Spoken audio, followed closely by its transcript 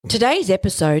Today's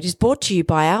episode is brought to you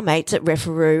by our mates at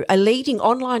Referoo, a leading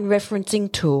online referencing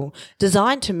tool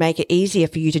designed to make it easier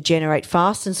for you to generate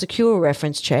fast and secure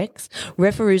reference checks.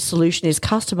 Referoo's solution is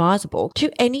customizable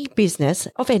to any business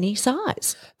of any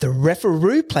size. The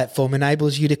Referoo platform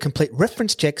enables you to complete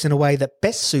reference checks in a way that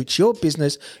best suits your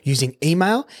business using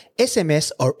email,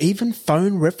 SMS, or even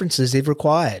phone references if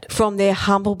required. From their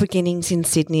humble beginnings in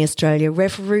Sydney, Australia,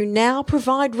 Referoo now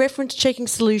provide reference checking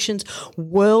solutions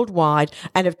worldwide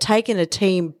and have taken a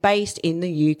team based in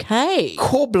the UK.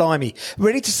 Core blimey.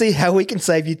 Ready to see how we can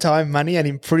save you time, money, and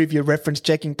improve your reference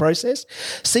checking process?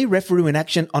 See Referoo in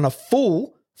action on a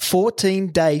full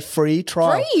 14-day free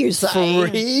trial. Free, you say?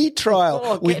 Free trial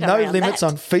Oh, with get no around limits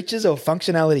that. on features or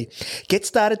functionality. Get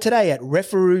started today at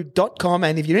referoo.com,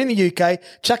 and if you're in the UK,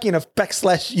 chuck in a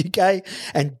 /UK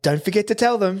and don't forget to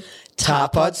tell them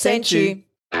Tarpod sent you.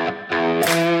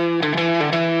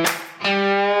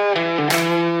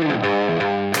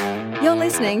 You're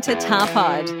listening to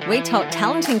Tarpod. We talk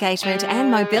talent engagement and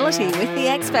mobility with the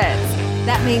experts.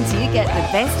 That means you get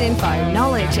the best info,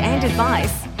 knowledge and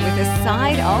advice with a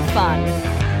side of fun.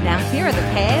 Now here are the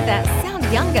pair that sound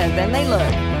younger than they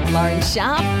look, Lauren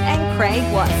Sharp and Craig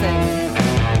Watson.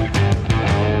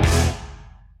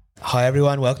 Hi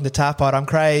everyone, welcome to Tarpod. I'm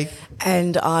Craig.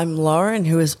 And I'm Lauren,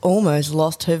 who has almost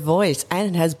lost her voice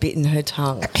and has bitten her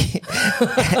tongue.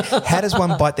 How does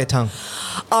one bite their tongue?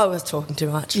 I was talking too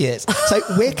much. Yes. So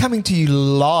we're coming to you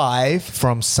live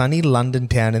from sunny London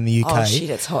town in the UK. Oh, shit,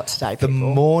 it's hot today, The people.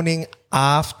 morning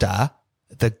after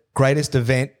the greatest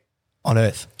event on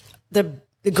earth.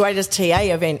 The greatest TA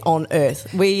event on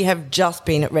earth. We have just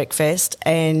been at Wreckfest,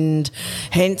 and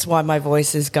hence why my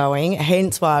voice is going,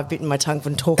 hence why I've bitten my tongue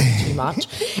from talking too much.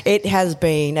 It has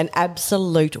been an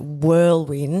absolute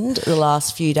whirlwind the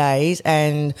last few days,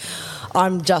 and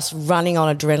I'm just running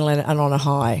on adrenaline and on a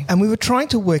high. And we were trying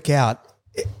to work out,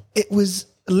 it was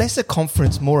less a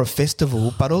conference, more a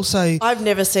festival, but also I've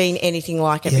never seen anything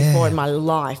like it before in my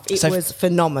life. It was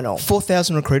phenomenal.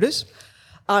 4,000 recruiters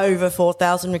Over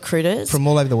 4,000 recruiters. from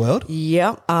all over the world.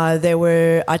 Yeah, there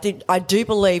were. I do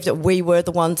believe that we were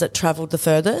the ones that travelled the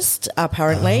furthest.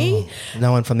 Apparently,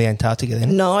 No one from the Antarctica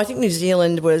then. no. I think New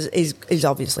Zealand is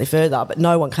obviously further, but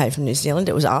no one came from New Zealand.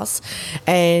 It was us,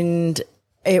 and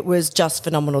it was just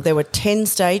phenomenal. There were 10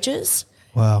 stages.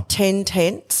 Wow. 10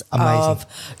 tents Amazing. of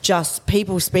just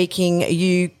people speaking.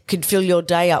 You could fill your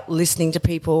day up listening to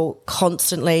people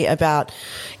constantly about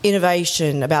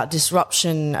innovation, about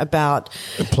disruption, about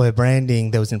Employer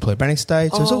branding. There was an employer branding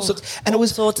stage. There was all sorts. And it all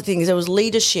was sorts of things. There was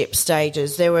leadership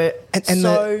stages. There were And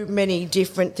so many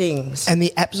different things. and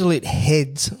the absolute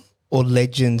heads or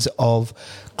legends of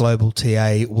global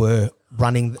TA were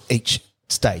running each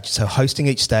stage, so hosting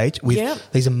each stage with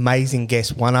these amazing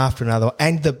guests one after another,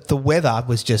 and the weather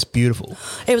was just beautiful.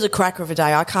 It was a cracker of a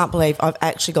day. I can't believe I've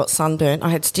actually got sunburnt. I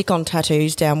had stick-on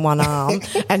tattoos down one arm,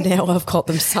 and now I've got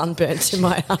them sunburnt to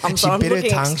my arm. She So I'm bit her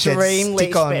looking tongue, she had extremely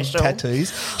stick-on special.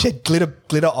 tattoos, she had glitter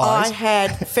I eyes.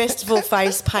 had festival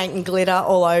face paint and glitter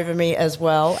all over me as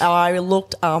well. I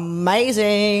looked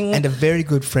amazing. And a very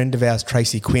good friend of ours,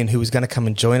 Tracy Quinn, who was going to come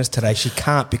and join us today, she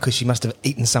can't because she must have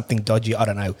eaten something dodgy. I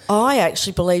don't know. I actually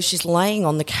believe she's laying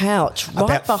on the couch right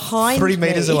About behind 3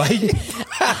 metres me. away.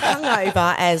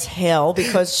 Hungover as hell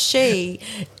because she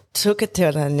took it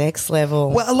to the next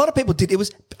level. Well, a lot of people did. It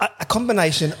was a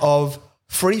combination of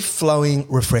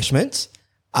free-flowing refreshments,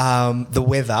 the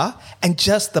weather, and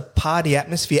just the party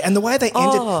atmosphere. And the way they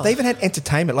ended, they even had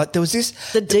entertainment. Like there was this...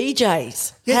 The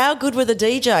DJs. Yeah. How good were the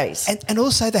DJs? And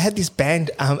also they had this band,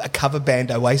 a cover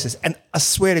band, Oasis. And I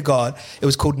swear to God, it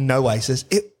was called Noasis.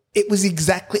 It was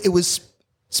exactly... It was...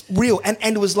 real, and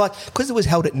it was like, because it was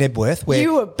held at Nebworth, where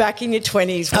You were back in your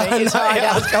 20s. I weren't you?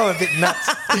 I was going a bit nuts.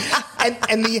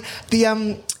 and the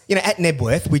at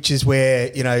Nebworth, which is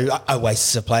where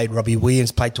Oasis have played, Robbie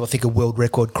Williams played to I think a world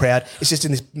record crowd. It's just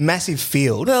in this massive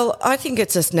field. Well, I think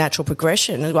it's a natural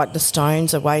progression, like the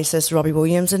Stones, Oasis, Robbie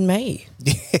Williams, and me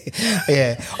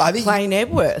Yeah, I think playing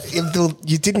Nebworth.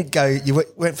 you didn't go. You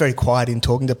weren't very quiet in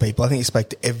talking to people. I think you spoke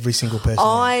to every single person.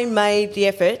 I made the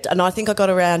effort, and I think I got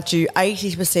around to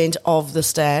 80% of the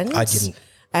stands. I didn't.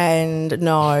 And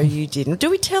no, you didn't. Do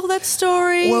we tell that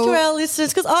story Well- to our listeners?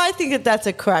 Because I think that that's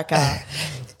a cracker.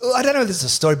 I don't know if this is a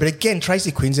story, but again,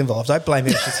 Tracy Quinn's involved. I blame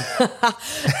her.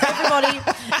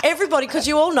 Everybody everybody, because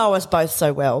you all know us both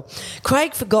so well.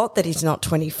 Craig forgot that he's not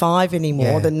 25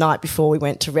 anymore the night before we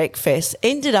went to Wreckfest.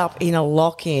 Ended up in a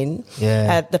lock-in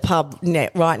at the pub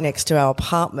right next to our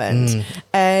apartment.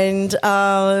 And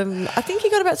I think he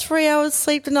got about 3 hours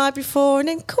sleep the night before and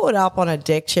then caught up on a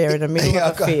deck chair in the middle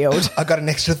of a field. I got an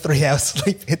extra 3 hours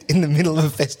sleep in the middle of a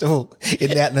festival out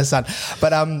in the sun.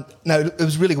 But no, it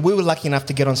was really good. We were lucky enough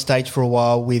to get on stage for a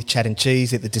while with Chat and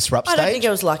Cheese at the Disrupt stage. I don't think it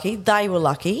was lucky. They were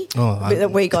lucky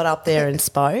that we got up there and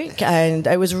spoke, and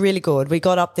it was really good. We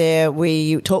got up there,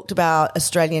 we talked about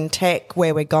Australian tech,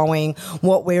 where we're going,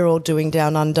 what we're all doing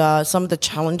down under, some of the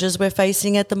challenges we're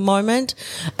facing at the moment,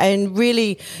 and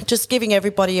really just giving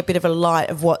everybody a bit of a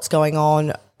light of what's going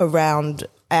on around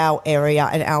our area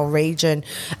and our region.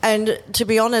 And to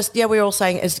be honest, we're all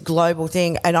saying it's a global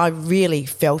thing, and I really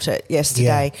felt it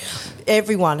yesterday.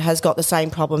 Everyone has got the same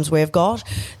problems we've got.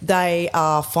 They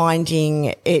are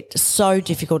finding it so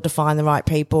difficult to find the right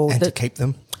people. And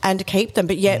to keep them.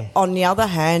 But yet, on the other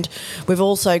hand, we've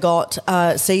also got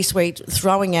C-suite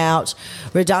throwing out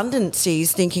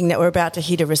redundancies, thinking that we're about to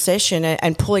hit a recession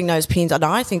and pulling those pins. And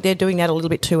I think they're doing that a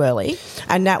little bit too early.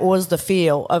 And that was the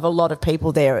feel of a lot of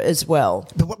people there as well.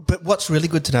 But what's really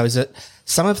good to know is that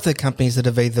some of the companies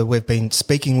that we've been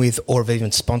speaking with or have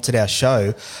even sponsored our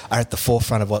show are at the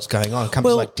forefront of what's going on.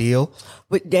 Companies like Deal.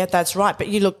 Yeah, that's right. But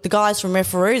you look, the guys from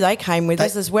Referoo, they came with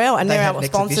us as well, and they're our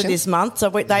sponsor this month. So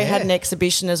they had an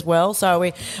exhibition as well.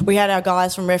 So we had our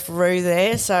guys from Referoo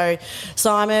there. So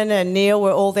Simon and Neil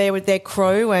were all there with their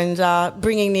crew and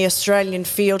bringing the Australian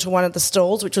feel to one of the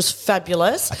stalls, which was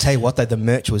fabulous. I tell you what, though, the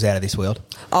merch was out of this world.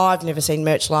 Oh, I've never seen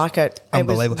merch like it.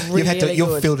 Unbelievable. It was really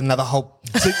you've filled another whole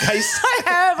suitcase. I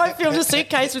have. I filled a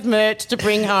suitcase with merch to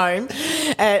bring home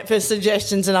for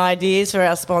suggestions and ideas for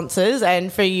our sponsors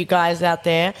and for you guys out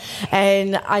there.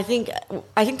 And I think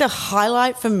the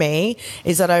highlight for me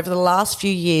is that over the last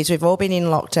few years, we've all been in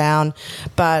lockdown,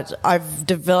 but I've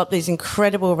developed these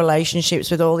incredible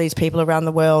relationships with all these people around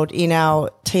the world in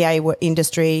our TA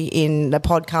industry, in the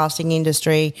podcasting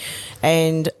industry,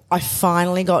 and I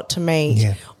finally got to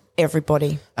meet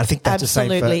everybody. I think that's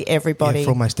absolutely everybody.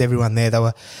 For almost everyone there. They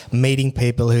were meeting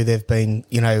people who they've been,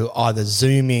 either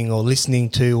Zooming or listening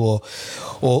to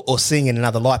or seeing in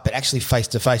another light, but actually face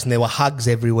to face. And there were hugs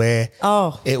everywhere.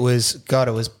 Oh, it was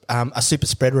a super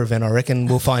spreader event. I reckon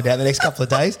we'll find out in the next couple of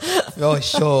days. Oh,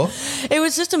 sure. It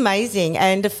was just amazing,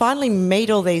 and to finally meet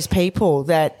all these people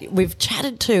that we've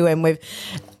chatted to,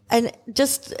 and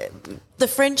just the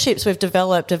friendships we've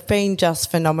developed have been just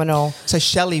phenomenal. So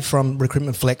Shelley from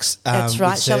Recruitment Flex. That's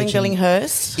right, Shelley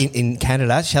Billinghurst. In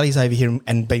Canada. Shelley's over here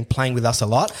and been playing with us a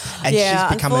lot. And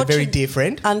she's become a very dear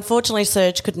friend. Unfortunately,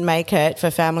 Serge couldn't make it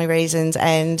for family reasons,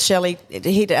 and Shelley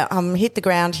hit the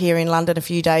ground here in London a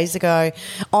few days ago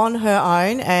on her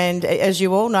own. And as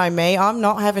you all know me, I'm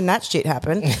not having that shit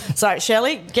happen. So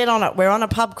Shelley, get on it. We're on a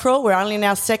pub crawl. We're only in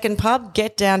our second pub.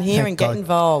 Get down here and get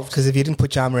involved. Because if you didn't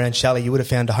put your arm around Shelley, you would have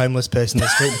found a homeless person in the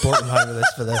street and brought them home with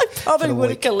us for the I probably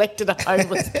would week. have collected a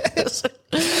homeless person.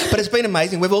 But it's been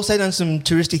amazing. We've also done some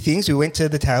touristy things. We went to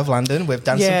the Tower of London. We've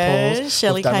done some pools.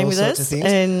 Shelley came with us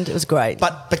and it was great.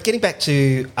 But getting back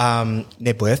to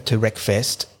Nebworth, to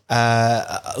Wreckfest,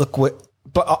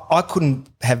 but I couldn't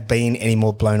have been any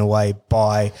more blown away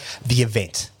by the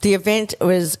event. The event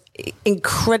was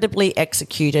incredibly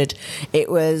executed. It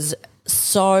was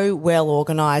so well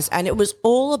organised, and it was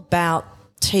all about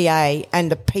TA and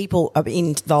the people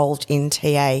involved in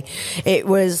TA. It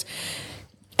was...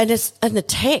 And the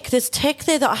tech, there's tech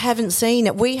there that I haven't seen,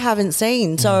 that we haven't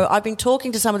seen. So I've been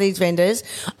talking to some of these vendors,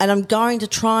 and I'm going to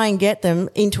try and get them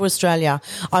into Australia.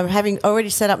 I'm having already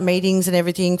set up meetings and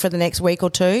everything for the next week or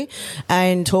two,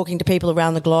 and talking to people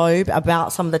around the globe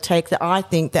about some of the tech that I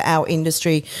think that our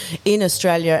industry in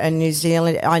Australia and New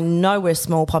Zealand, I know we're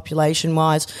small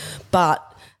population-wise, but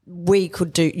we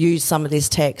could use some of this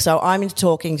tech. So I'm into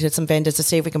talking to some vendors to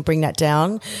see if we can bring that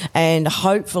down and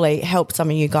hopefully help some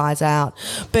of you guys out.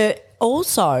 But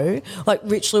also, like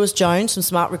Rich Lewis-Jones from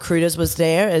Smart Recruiters was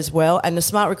there as well. And the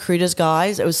Smart Recruiters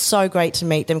guys, it was so great to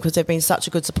meet them because they've been such a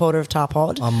good supporter of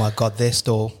Tarpod. Oh, my God, their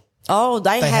stall. Oh,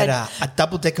 they had a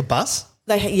double-decker bus.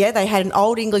 They had an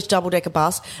old English double-decker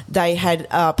bus. They had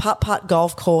a putt-putt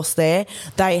golf course there.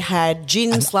 They had gin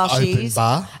slushies. Open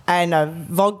bar. And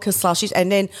vodka slushies. And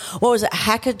then, what was it,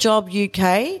 Hacker Job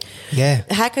UK? Yeah.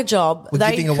 Hacker Job. We're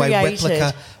giving away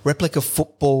replica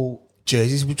football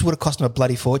jerseys, which would have cost them a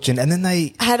bloody fortune. And then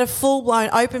they had a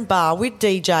full-blown open bar with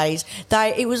DJs.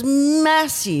 It was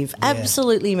massive,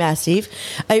 absolutely massive.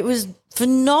 It was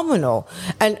phenomenal.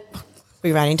 And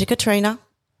we ran into Katrina.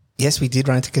 Yes, we did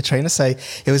run into Katrina. So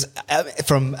it was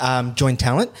from Join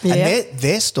Talent, and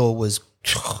their store was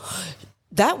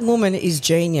That woman is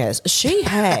genius. She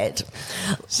had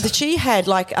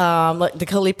like the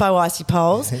Calippo Icy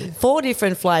Poles, 4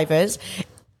 different flavours,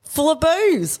 full of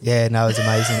booze. Yeah, no, it was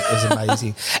amazing. It was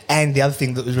amazing. And the other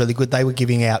thing that was really good, they were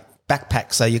giving out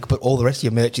backpacks so you could put all the rest of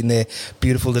your merch in there.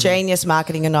 Beautiful. Genius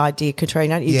marketing and idea,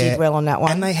 Katrina. You did well on that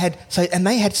one. And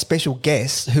they had special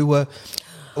guests who were.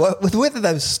 Whether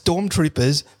they were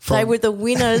stormtroopers they were the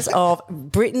winners of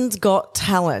Britain's Got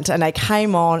Talent, and they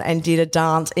came on and did a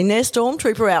dance in their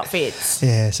stormtrooper outfits.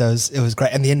 Yeah, so it was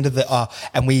great. And the end of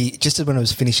and we just when it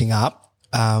was finishing up,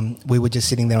 we were just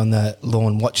sitting there on the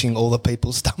lawn watching all the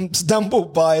people stumble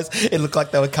by us. It looked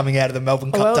like they were coming out of the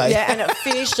Melbourne Cup day. Yeah, and it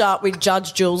finished up with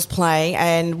Judge Jules playing,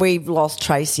 and we lost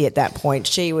Tracy at that point.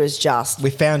 She was just. We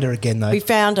found her again though. We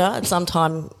found her at some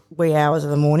time. Wee hours of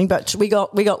the morning, but we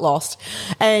got lost,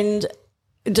 and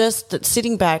just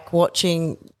sitting back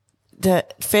watching the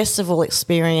festival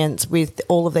experience with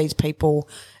all of these people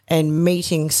and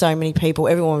meeting so many people.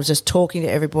 Everyone was just talking to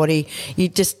everybody. You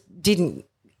just didn't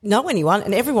know anyone,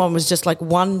 and everyone was just like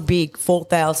one big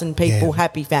 4,000 people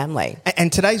happy family.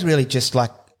 And today's really just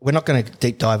like, we're not going to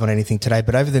deep dive on anything today,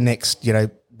 but over the next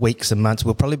weeks and months,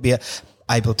 we'll probably be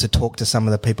able to talk to some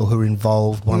of the people who are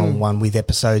involved one-on-one with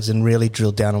episodes and really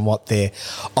drill down on what they're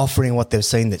offering, what they've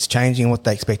seen that's changing, what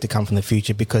they expect to come from the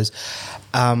future, because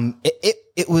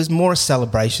it was more a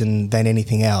celebration than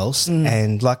anything else.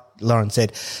 And like Lauren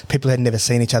said, people had never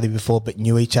seen each other before but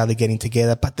knew each other getting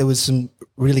together, but there was some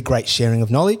really great sharing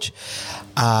of knowledge,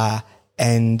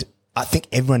 and I think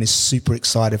everyone is super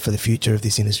excited for the future of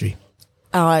this industry.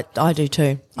 I do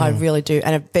too. I really do.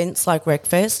 And events like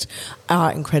Wreckfest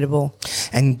are incredible.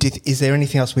 And is there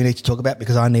anything else we need to talk about?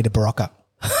 Because I need a Barocca.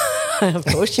 Of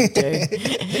course you do.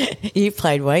 You've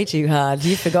played way too hard.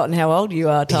 You've forgotten how old you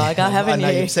are, Tiger, haven't you?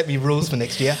 I know you've set me rules for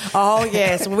next year. Oh,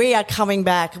 yes. We are coming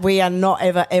back. We are not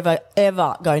ever, ever,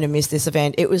 ever going to miss this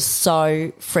event. It was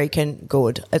so freaking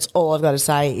good. That's all I've got to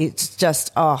say. It's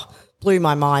just, blew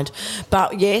my mind.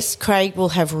 But yes, Craig will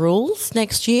have rules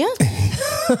next year.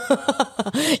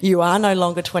 You are no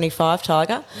longer 25,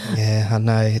 Tiger. Yeah, I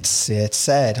know. It's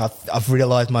sad. I've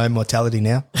realised my own mortality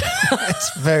now.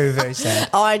 It's very, very sad.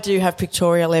 I do have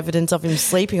pictorial evidence of him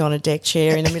sleeping on a deck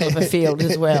chair in the middle of a field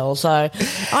as well. So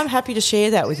I'm happy to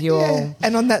share that with you all.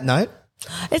 And on that note,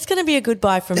 it's going to be a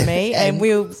goodbye from me, and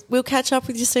we'll catch up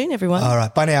with you soon, everyone. All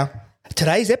right, bye now.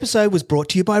 Today's episode was brought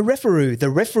to you by Referoo. The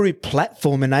Referoo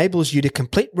platform enables you to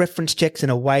complete reference checks in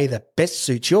a way that best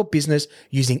suits your business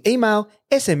using email,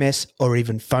 SMS, or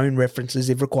even phone references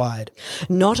if required.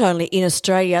 Not only in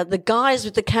Australia, the guys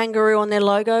with the kangaroo on their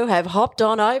logo have hopped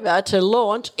on over to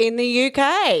launch in the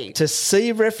UK. To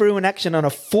see Referoo in action on a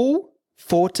full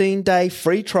 14-day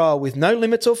free trial with no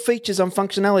limits or features on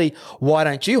functionality, why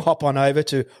don't you hop on over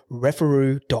to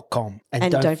referoo.com.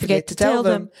 And don't forget to tell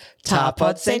them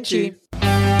Tarpod sent you.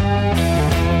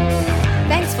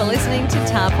 Thanks for listening to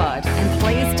Tarpod, and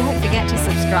please don't forget to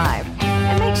subscribe.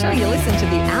 And make sure you listen to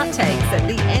the outtakes at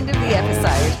the end of the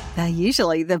episode. They're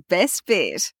usually the best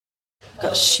bit.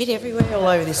 Got shit everywhere all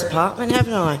over this apartment,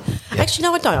 haven't I? Yeah. Actually,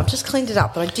 no, I don't. I've just cleaned it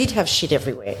up, but I did have shit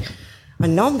everywhere. I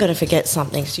know I'm going to forget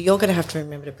something, so you're going to have to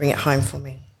remember to bring it home for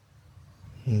me.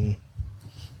 You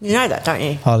know that, don't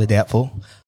you? Highly doubtful.